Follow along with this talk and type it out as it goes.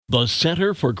The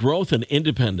Center for Growth and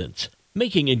Independence,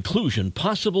 making inclusion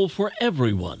possible for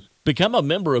everyone. Become a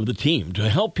member of the team to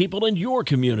help people in your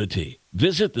community.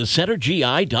 Visit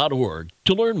thecentergi.org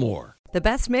to learn more. The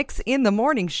best mix in the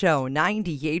morning show,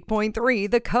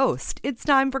 98.3 The Coast. It's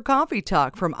time for Coffee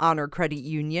Talk from Honor Credit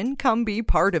Union. Come be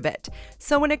part of it.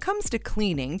 So when it comes to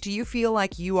cleaning, do you feel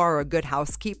like you are a good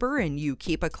housekeeper and you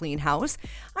keep a clean house?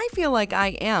 I feel like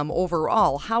I am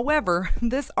overall. However,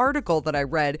 this article that I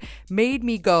read made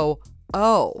me go,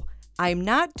 oh, I'm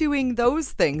not doing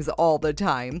those things all the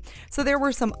time. So there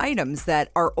were some items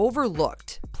that are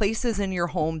overlooked, places in your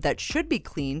home that should be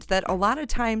cleaned that a lot of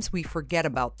times we forget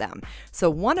about them. So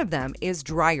one of them is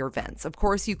dryer vents. Of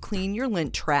course, you clean your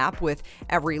lint trap with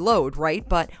every load, right?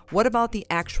 But what about the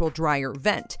actual dryer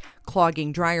vent?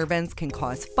 Clogging dryer vents can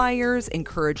cause fires,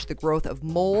 encourage the growth of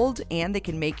mold, and they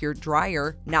can make your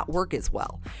dryer not work as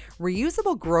well.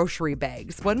 Reusable grocery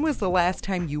bags. When was the last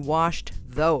time you washed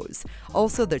those?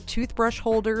 Also, the toothbrush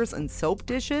holders and soap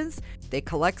dishes. They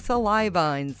collect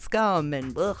saliva and scum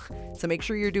and ugh, so make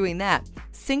sure you're doing that.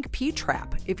 Sink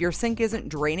P-trap. If your sink isn't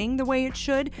draining the way it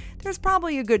should, there's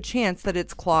probably a good chance that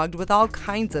it's clogged with all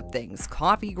kinds of things.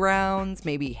 Coffee grounds,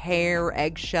 maybe hair,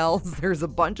 eggshells. There's a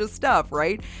bunch of stuff,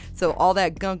 right? So all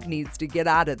that gunk needs to get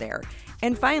out of there.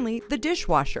 And finally, the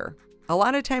dishwasher. A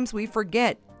lot of times we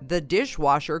forget the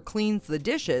dishwasher cleans the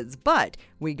dishes, but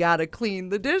we gotta clean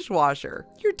the dishwasher.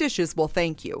 Your dishes will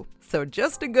thank you. So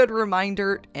just a good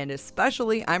reminder, and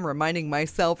especially I'm reminding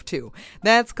myself too.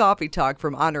 That's Coffee Talk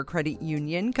from Honor Credit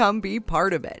Union. Come be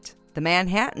part of it. The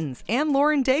Manhattans and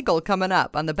Lauren Daigle coming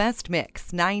up on the Best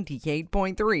Mix,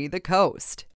 98.3 The Coast.